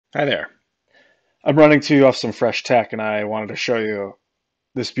Hi there. I'm running to you off some fresh tech, and I wanted to show you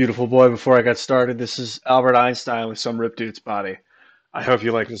this beautiful boy before I got started. This is Albert Einstein with some ripped dude's body. I hope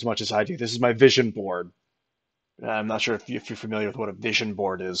you like it as much as I do. This is my vision board. I'm not sure if you're familiar with what a vision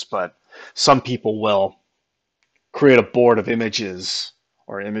board is, but some people will create a board of images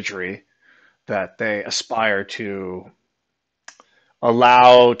or imagery that they aspire to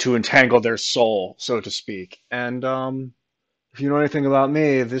allow to entangle their soul, so to speak. And if you know anything about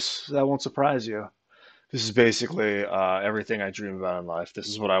me, that won't surprise you. This is basically everything I dream about in life. This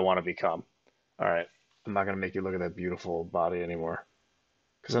is what I want to become. All right. I'm not going to make you look at that beautiful body anymore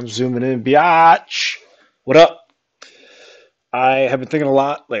because I'm zooming in. Biatch! What up? I have been thinking a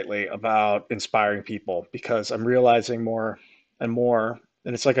lot lately about inspiring people because I'm realizing more and more.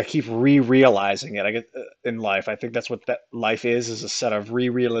 And it's like I keep re-realizing it. I get in life. I think that's what that life is a set of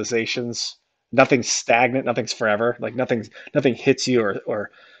re-realizations. Nothing's stagnant. Nothing's forever. Like nothing hits you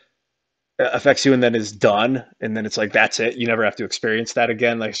or affects you and then is done, and then it's like that's it, you never have to experience that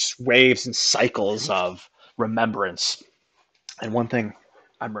again, like waves and cycles of remembrance. And one thing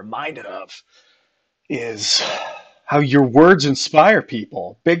I'm reminded of is how your words inspire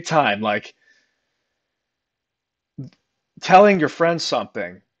people big time, like telling your friends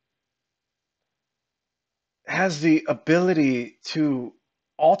something has the ability to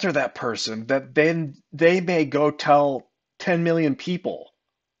alter that person, that then they may go tell 10 million people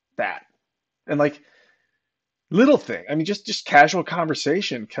that. And like little thing, I mean, just casual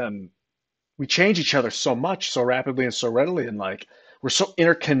conversation can, we change each other so much, so rapidly and so readily, and like we're so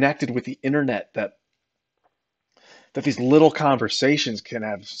interconnected with the internet that these little conversations can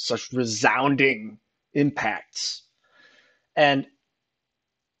have such resounding impacts. And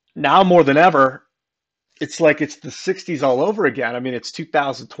now more than ever, it's like it's the 60s all over again. I mean, it's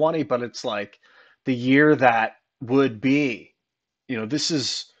 2020, but it's like the year that would be. This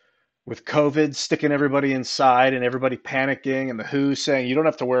is with COVID sticking everybody inside and everybody panicking, and the WHO saying you don't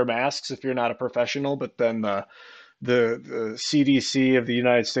have to wear masks if you're not a professional, but then the CDC of the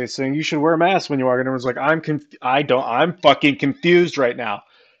United States saying you should wear a mask when you walk in. Everyone's like, I'm fucking confused right now.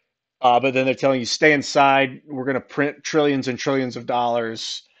 But then they're telling you stay inside. We're going to print trillions and trillions of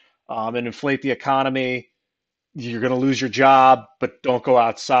dollars and inflate the economy. You're going to lose your job, but don't go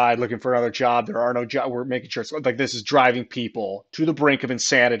outside looking for another job. There are no jobs. We're making sure it's like this is driving people to the brink of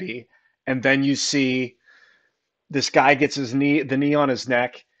insanity. And then you see this guy gets the knee on his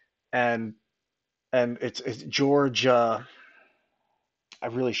neck, and it's George. I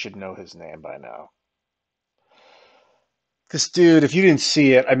really should know his name by now. This dude, if you didn't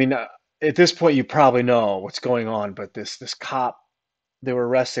see it, I mean, at this point you probably know what's going on. But this cop, they were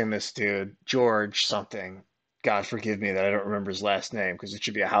arresting this dude, George something. God forgive me that I don't remember his last name because it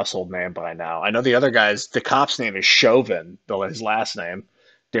should be a household name by now. I know the other guy's, the cop's name is Chauvin, though his last name,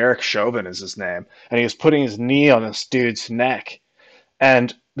 Derek Chauvin is his name, and he was putting his knee on this dude's neck,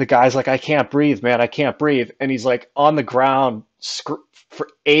 and the guy's like, I can't breathe, man, I can't breathe. And he's like on the ground for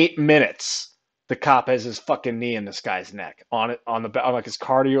 8 minutes. The cop has his fucking knee in this guy's neck, on like his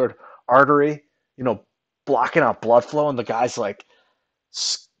carotid artery, you know, blocking out blood flow. And the guy's like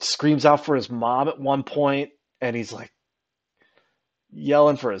screams out for his mom at one point, and he's like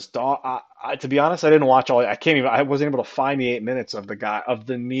yelling for his dog. To be honest, I didn't watch all. I wasn't able to find the 8 minutes of the guy of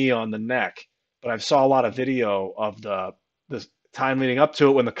the knee on the neck, but I saw a lot of video of the time leading up to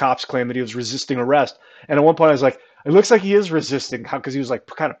it when the cops claimed that he was resisting arrest. And at one point, I was like, it looks like he is resisting because he was like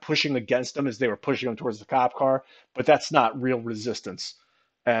kind of pushing against them as they were pushing him towards the cop car, but that's not real resistance.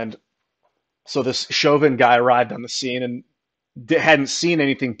 And so this Chauvin guy arrived on the scene and hadn't seen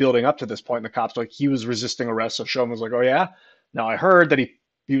anything building up to this point. And the cops were like he was resisting arrest. So Chauvin was like, "Oh yeah." Now I heard that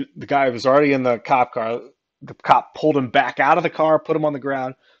the guy was already in the cop car. The cop pulled him back out of the car, put him on the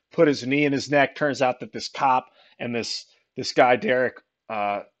ground, put his knee in his neck. Turns out that this cop and this guy Derek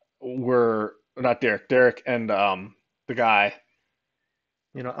were not Derek. Derek and the guy.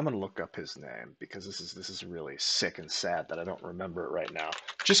 I'm gonna look up his name because this is really sick and sad that I don't remember it right now.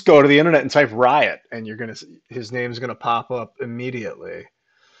 Just go to the internet and type Riot, and his name's gonna pop up immediately.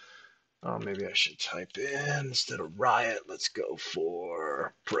 Oh, maybe I should type in instead of Riot. Let's go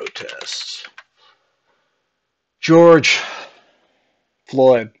for protest. George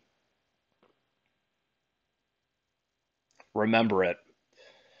Floyd. Remember it.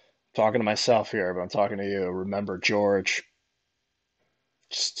 I'm talking to myself here, but I'm talking to you. Remember George.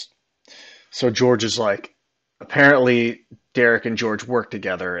 Just So George is like, apparently Derek and George worked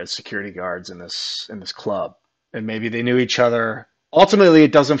together as security guards in this club, and maybe they knew each other. Ultimately,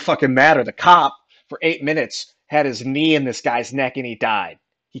 it doesn't fucking matter. The cop for 8 minutes had his knee in this guy's neck, and he died.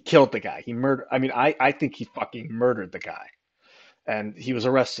 He killed the guy. He murdered. I mean, I think he fucking murdered the guy. and he was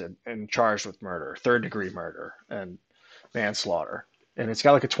arrested and charged with murder, third degree murder, and manslaughter. And it's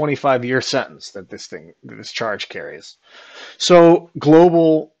got like a 25-year sentence that this charge carries. So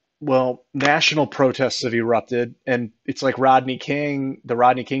national protests have erupted, and it's like the Rodney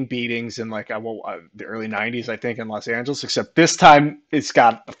King beatings in like the early '90s, I think, in Los Angeles. Except this time, it's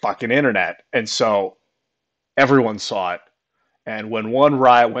got the fucking internet, and so everyone saw it. And when one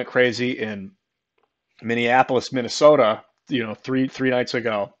riot went crazy in Minneapolis, Minnesota, three nights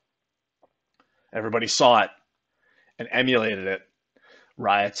ago, everybody saw it and emulated it.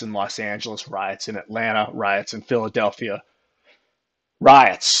 Riots in Los Angeles, riots in Atlanta, riots in Philadelphia,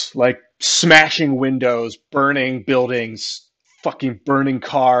 riots like smashing windows, burning buildings, fucking burning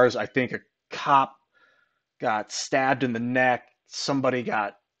cars. I think a cop got stabbed in the neck. Somebody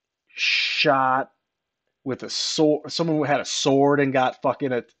got shot with a sword. Someone had a sword and got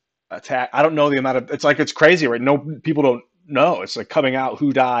fucking attacked. I don't know the amount of. It's like it's crazy, right? No, people don't know. It's like coming out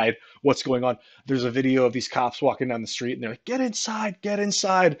who died, what's going on. There's a video of these cops walking down the street, and they're like, "Get inside, get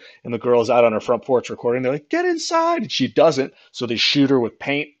inside!" And the girl's out on her front porch recording. They're like, "Get inside!" And she doesn't, so they shoot her with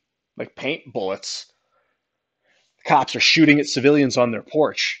paint, like paint bullets. Cops are shooting at civilians on their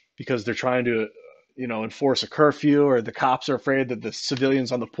porch because they're trying to, enforce a curfew, or the cops are afraid that the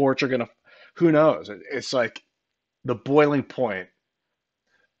civilians on the porch are gonna. Who knows? It's like the boiling point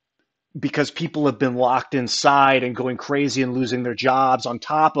because people have been locked inside and going crazy and losing their jobs on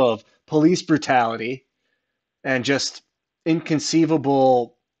top of police brutality and just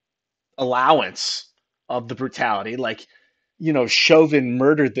inconceivable allowance of the brutality. Like, Chauvin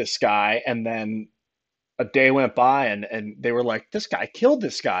murdered this guy, and then a day went by, and they were like, this guy killed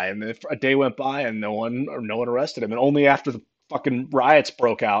this guy. And then a day went by and no one arrested him. And only after the fucking riots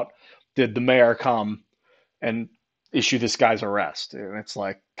broke out did the mayor come and issue this guy's arrest. And it's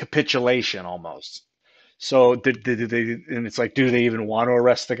like capitulation almost. So did they? And it's like, do they even want to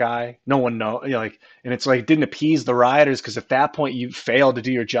arrest the guy? No one know. And it's like it didn't appease the rioters because at that point you failed to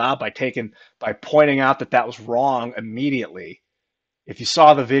do your job by pointing out that was wrong immediately. If you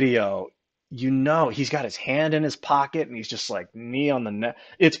saw the video, he's got his hand in his pocket and he's just like knee on the neck.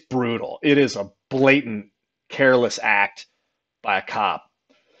 It's brutal. It is a blatant, careless act by a cop.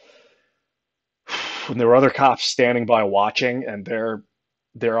 And there were other cops standing by watching, and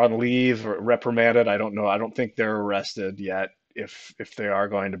they're on leave or reprimanded. I don't know. I don't think they're arrested yet. If they are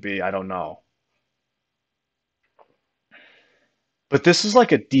going to be, I don't know. But this is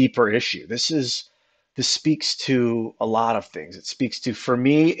like a deeper issue. This speaks to a lot of things. It speaks to, for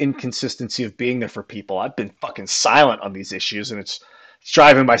me, inconsistency of being there for people. I've been fucking silent on these issues, and it's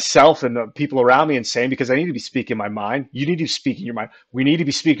driving myself and the people around me insane because I need to be speaking my mind. You need to be speaking your mind. We need to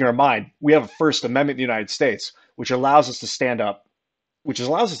be speaking our mind. We have a First Amendment in the United States, which allows us to stand up, which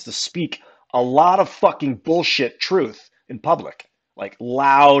allows us to speak a lot of fucking bullshit truth in public, like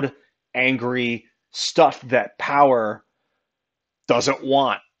loud, angry stuff that power doesn't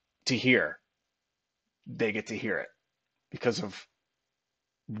want to hear. They get to hear it because of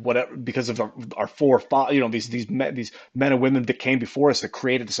whatever, because of our forefathers, these men and women that came before us that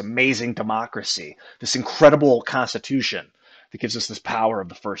created this amazing democracy, this incredible constitution that gives us this power of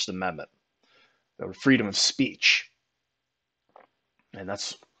the First Amendment, the freedom of speech. And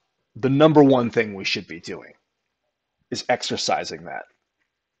that's the number one thing we should be doing, is exercising that.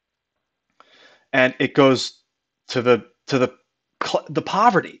 And it goes to the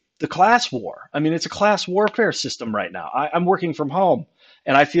poverty, the class war. I mean, it's a class warfare system right now. I'm working from home,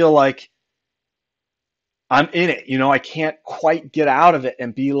 and I feel like I'm in it. I can't quite get out of it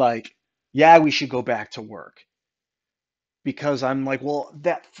and be like, yeah, we should go back to work. Because I'm like, well,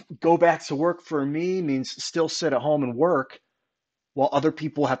 that go back to work for me means still sit at home and work while other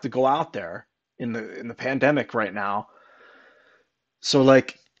people have to go out there in the pandemic right now. So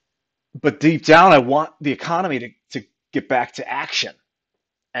like, but deep down, I want the economy to get back to action.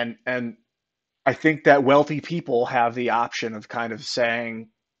 And I think that wealthy people have the option of kind of saying,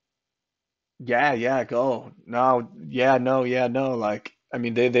 yeah, yeah, go. No, yeah, no, yeah, no. Like, I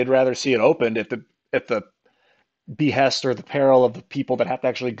mean, they'd rather see it opened at the behest or the peril of the people that have to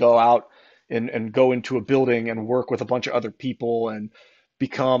actually go out and go into a building and work with a bunch of other people and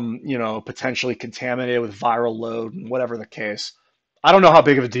become, potentially contaminated with viral load and whatever the case. I don't know how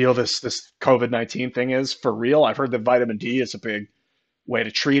big of a deal this COVID-19 thing is for real. I've heard that vitamin D is a big way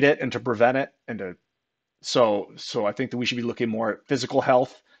to treat it and to prevent it, and so I think that we should be looking more at physical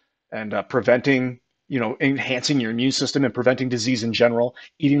health and preventing, enhancing your immune system and preventing disease in general,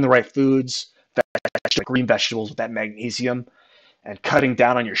 eating the right foods, like green vegetables with that magnesium, and cutting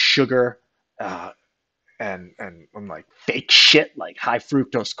down on your sugar, uh, and like fake shit like high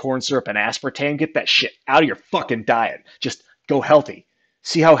fructose corn syrup and aspartame. Get that shit out of your fucking diet. Just go healthy.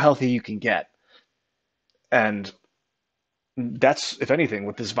 See how healthy you can get. And that's, if anything,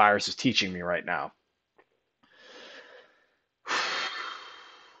 what this virus is teaching me right now.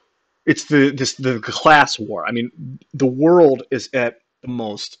 It's the class war. I mean, the world is at the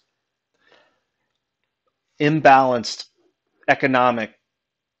most imbalanced economic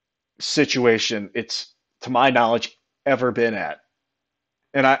situation it's, to my knowledge, ever been at.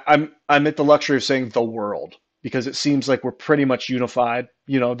 And I'm at the luxury of saying the world because it seems like we're pretty much unified.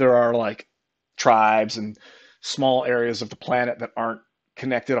 There are like tribes and small areas of the planet that aren't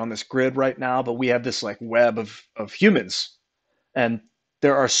connected on this grid right now, but we have this like web of humans, and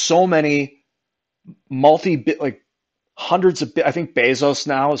there are so many multi-bit like hundreds of I think Bezos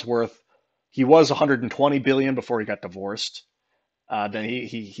now is worth, he was 120 billion before he got divorced. Then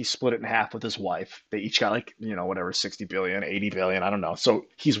he split it in half with his wife. They each got like, whatever, 60 billion, 80 billion, I don't know. So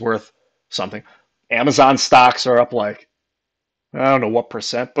he's worth something. Amazon stocks are up like, I don't know what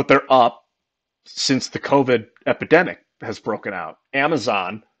percent, but they're up since the COVID epidemic has broken out.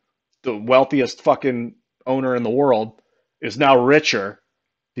 Amazon, the wealthiest fucking owner in the world, is now richer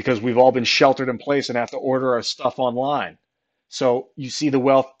because we've all been sheltered in place and have to order our stuff online. So you see the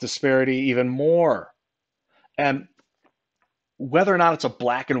wealth disparity even more. And whether or not it's a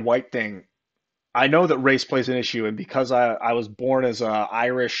black and white thing, I know that race plays an issue. And because I was born as a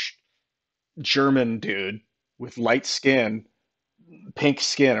Irish German dude with light skin, pink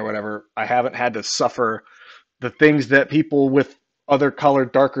skin or whatever, I haven't had to suffer the things that people with other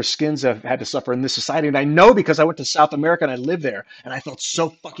colored, darker skins have had to suffer in this society. And I know because I went to South America and I lived there, and I felt so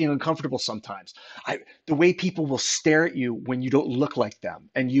fucking uncomfortable sometimes. The way people will stare at you when you don't look like them,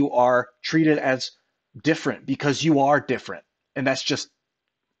 and you are treated as different because you are different, and that's just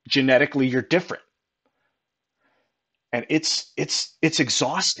genetically you're different, and it's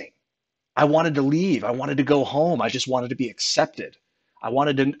exhausting. I wanted to leave. I wanted to go home. I just wanted to be accepted. I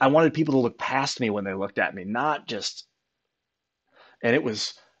wanted people to look past me when they looked at me, not just. And it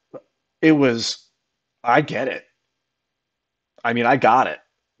was I get it. I mean, I got it,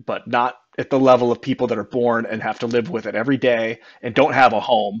 but not at the level of people that are born and have to live with it every day and don't have a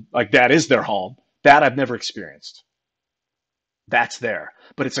home. Like that is their home. That I've never experienced. That's there.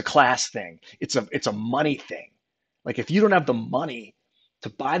 But it's a class thing. It's a money thing. Like if you don't have the money to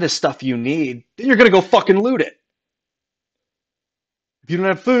buy the stuff you need, then you're gonna go fucking loot it. If you don't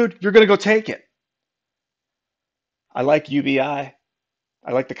have food, you're gonna go take it. I like UBI.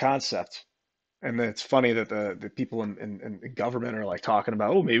 I like the concept. And then it's funny that the people in government are like talking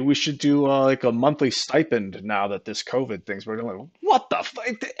about, oh, maybe we should do like a monthly stipend now that this COVID thing's we're like, what the fuck?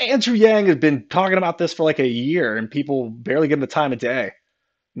 Andrew Yang has been talking about this for like a year, and people barely give him the time of day.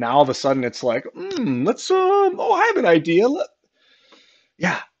 Now all of a sudden it's like, let's oh, I have an idea.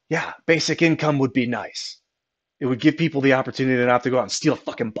 Yeah, yeah, basic income would be nice. It would give people the opportunity to not have to go out and steal a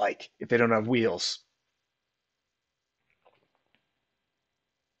fucking bike if they don't have wheels.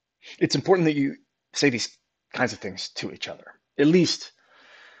 It's important that you say these kinds of things to each other. At least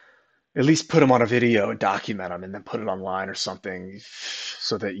put them on a video and document them and then put it online or something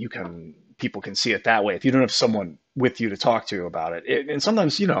so that people can see it that way. If you don't have someone with you to talk to about and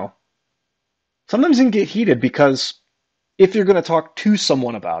sometimes, sometimes it can get heated because if you're going to talk to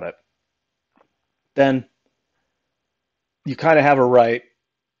someone about it, then you kind of have a right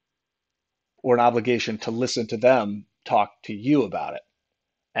or an obligation to listen to them talk to you about it.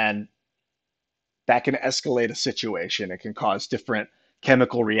 And that can escalate a situation. It can cause different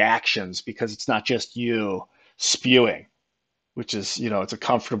chemical reactions because it's not just you spewing, which is, it's a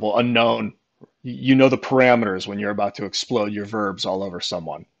comfortable unknown. You know the parameters when you're about to explode your verbs all over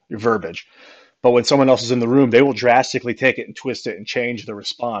someone, your verbiage. But when someone else is in the room, they will drastically take it and twist it and change the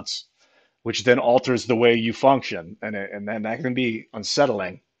response, which then alters the way you function. And then that can be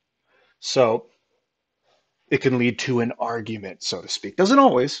unsettling. So it can lead to an argument, so to speak. Doesn't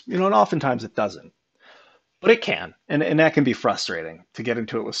always, and oftentimes it doesn't. But it can, and that can be frustrating to get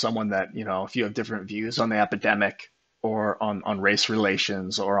into it with someone that, if you have different views on the epidemic or on race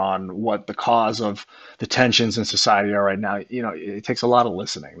relations or on what the cause of the tensions in society are right now, it takes a lot of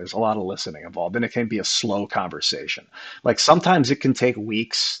listening. There's a lot of listening involved, and it can be a slow conversation. Like sometimes it can take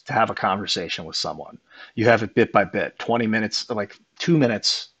weeks to have a conversation with someone. You have it bit by bit, 20 minutes, like 2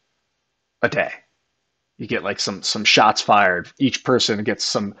 minutes a day. You get like some shots fired. Each person gets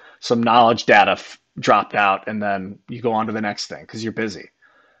some knowledge data dropped out, and then you go on to the next thing because you're busy.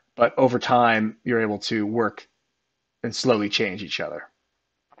 But over time, you're able to work and slowly change each other.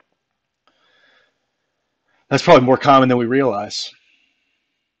 That's probably more common than we realize.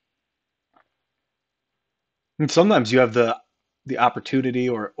 And sometimes you have the opportunity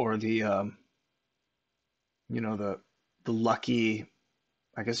or the the lucky,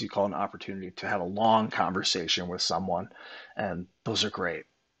 I guess you call it an opportunity to have a long conversation with someone, and those are great.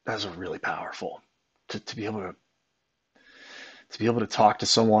 Those are really powerful to be able to talk to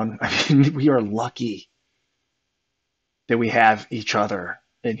someone. I mean, we are lucky that we have each other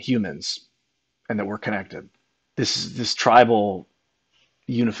and humans and that we're connected. This tribal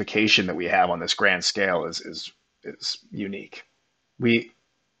unification that we have on this grand scale is unique. We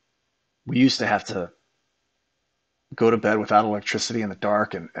we used to have to go to bed without electricity in the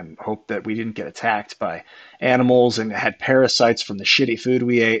dark and hope that we didn't get attacked by animals and had parasites from the shitty food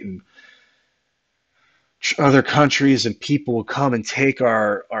we ate, and other countries and people would come and take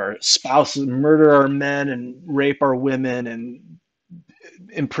our spouses, murder our men and rape our women and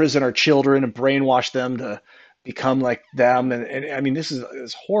imprison our children and brainwash them to become like them. And I mean, this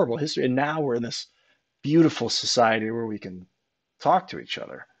is horrible history. And now we're in this beautiful society where we can talk to each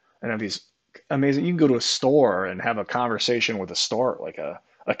other and have these amazing. You can go to a store and have a conversation with a store, like a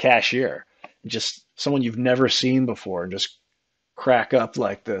cashier, just someone you've never seen before, and just crack up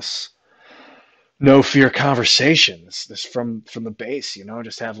like this no fear conversations. This from the base,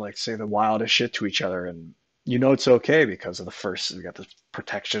 just have like say the wildest shit to each other, and it's okay because of the first. We got the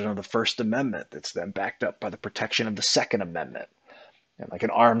protection of the First Amendment that's then backed up by the protection of the Second Amendment. And like an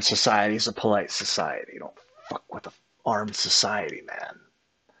armed society is a polite society. You don't fuck with an armed society, man.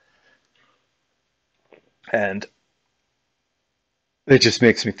 And it just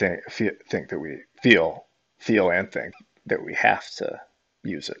makes me think that we feel and think that we have to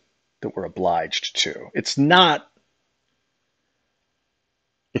use it, that we're obliged to. It's not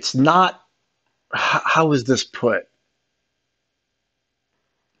how is this put?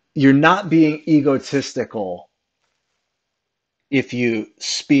 You're not being egotistical if you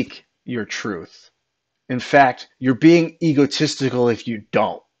speak your truth. In fact, you're being egotistical if you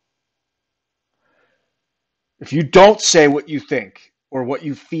don't. If you don't say what you think or what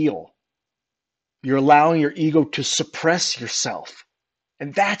you feel, you're allowing your ego to suppress yourself.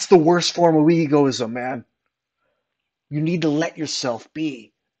 And that's the worst form of egoism, man. You need to let yourself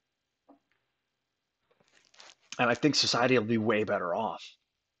be. And I think society will be way better off.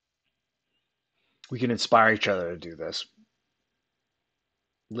 We can inspire each other to do this.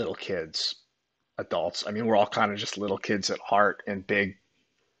 Little kids, adults. I mean, we're all kind of just little kids at heart in big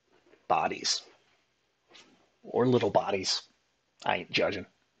bodies or little bodies. I ain't judging.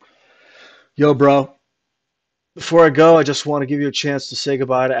 Yo, bro, before I go, I just want to give you a chance to say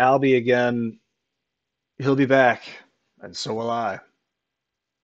goodbye to Albie again. He'll be back, and so will I.